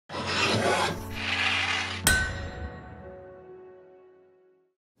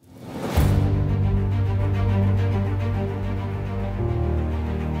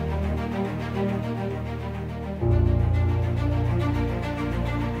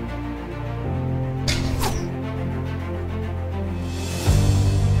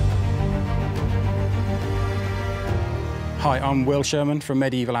Hi, I'm Will Sherman from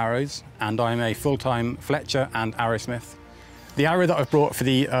Medieval Arrows, and I'm a full-time Fletcher and arrowsmith. The arrow that I've brought for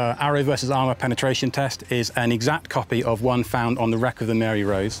the arrow versus armour penetration test is an exact copy of one found on the wreck of the Mary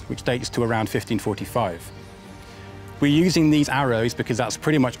Rose, which dates to around 1545. We're using these arrows because that's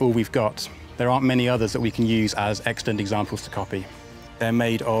pretty much all we've got. There aren't many others that we can use as extant examples to copy. They're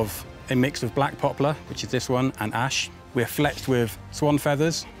made of a mix of black poplar, which is this one, and ash. We're fletched with swan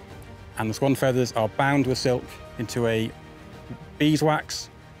feathers, and the swan feathers are bound with silk into a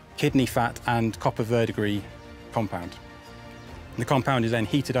beeswax, kidney fat and copper verdigris compound. The compound is then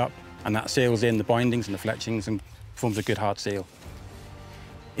heated up, and that seals in the bindings and the fletchings and forms a good hard seal.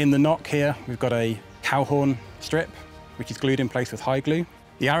 In the nock here, we've got a cow horn strip, which is glued in place with high glue.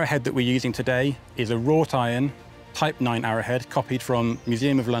 The arrowhead that we're using today is a wrought iron Type 9 arrowhead, copied from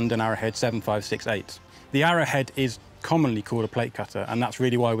Museum of London arrowhead 7568. The arrowhead is commonly called a plate cutter, and that's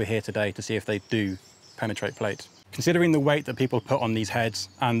really why we're here today, to see if they do penetrate plate. Considering the weight that people put on these heads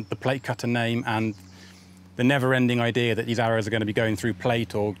and the plate cutter name and the never-ending idea that these arrows are going to be going through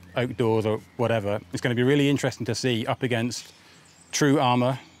plate or oak doors or whatever, it's going to be really interesting to see up against true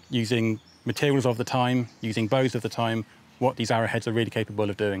armour, using materials of the time, using bows of the time, what these arrowheads are really capable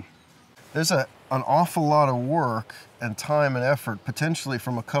of doing. There's an awful lot of work and time and effort, potentially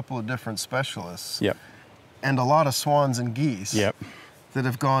from a couple of different specialists. Yep. And a lot of swans and geese. Yep. That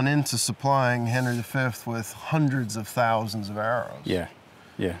have gone into supplying Henry V with hundreds of thousands of arrows. Yeah,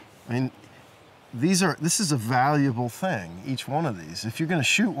 yeah. I mean, this is a valuable thing, each one of these. If you're going to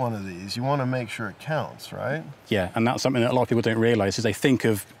shoot one of these, you want to make sure it counts, right? Yeah, and that's something that a lot of people don't realise, is they think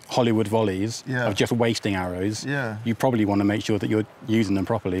of Hollywood volleys, of just wasting arrows. Yeah. You probably want to make sure that you're using them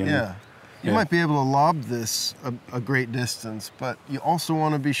properly. And, yeah. You might be able to lob this a great distance, but you also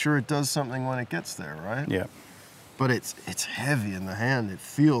want to be sure it does something when it gets there, right? Yeah. But it's heavy in the hand. It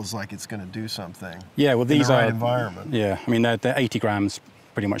feels like it's going to do something. Yeah, well, these in the are right environment. Yeah, I mean they're 80 grams,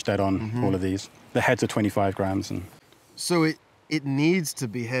 pretty much dead on. All of these. The heads are 25 grams, and so it needs to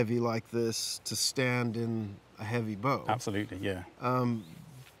be heavy like this to stand in a heavy bow. Absolutely, yeah.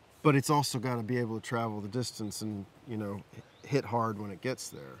 But it's also got to be able to travel the distance and hit hard when it gets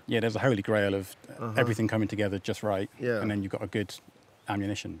there. Yeah, there's a holy grail of everything coming together just right, Yeah. and then you've got a good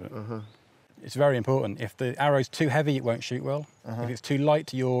ammunition. But it's very important. If the arrow's too heavy, it won't shoot well. If it's too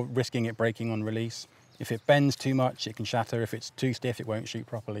light, you're risking it breaking on release. If it bends too much, it can shatter. If it's too stiff, it won't shoot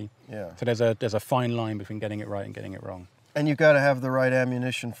properly. Yeah. So there's a fine line between getting it right and getting it wrong. And you've got to have the right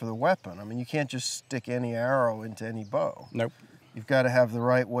ammunition for the weapon. I mean, you can't just stick any arrow into any bow. Nope. You've got to have the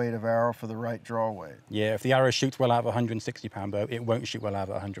right weight of arrow for the right draw weight. Yeah, if the arrow shoots well out of a 160-pound bow, it won't shoot well out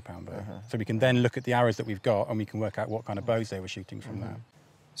of a 100-pound bow. So we can then look at the arrows that we've got, and we can work out what kind of bows they were shooting from that.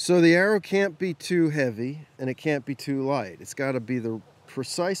 So the arrow can't be too heavy, and it can't be too light. It's got to be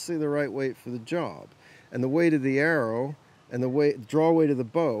precisely the right weight for the job. And the weight of the arrow and the draw weight of the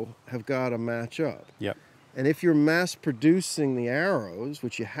bow have got to match up. Yep. And if you're mass producing the arrows,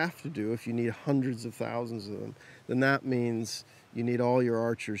 which you have to do if you need hundreds of thousands of them, then that means you need all your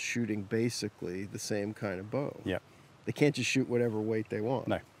archers shooting basically the same kind of bow. Yep. They can't just shoot whatever weight they want.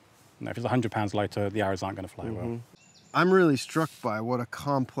 No. No, if it's 100 pounds lighter, the arrows aren't going to fly well. I'm really struck by what a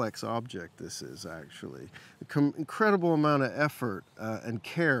complex object this is, actually. Incredible amount of effort and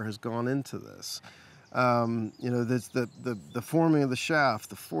care has gone into this. There's the forming of the shaft,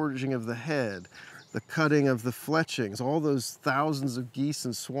 the forging of the head, the cutting of the fletchings, all those thousands of geese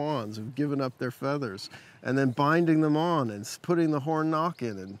and swans who've given up their feathers, and then binding them on and putting the horn nock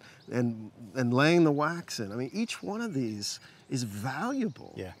in and laying the wax in. I mean, each one of these is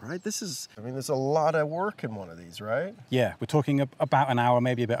valuable, right? There's a lot of work in one of these, right? Yeah, we're talking about an hour,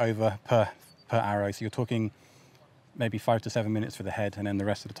 maybe a bit over per arrow. So you're talking maybe 5 to 7 minutes for the head, and then the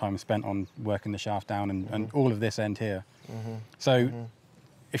rest of the time spent on working the shaft down and all of this end here. So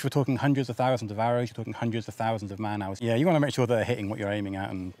if you're talking hundreds of thousands of arrows, you're talking hundreds of thousands of man hours. Yeah, you want to make sure that they're hitting what you're aiming at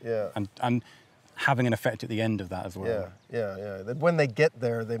and having an effect at the end of that as well. Yeah. That when they get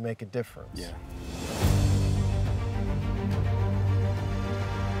there, they make a difference. Yeah.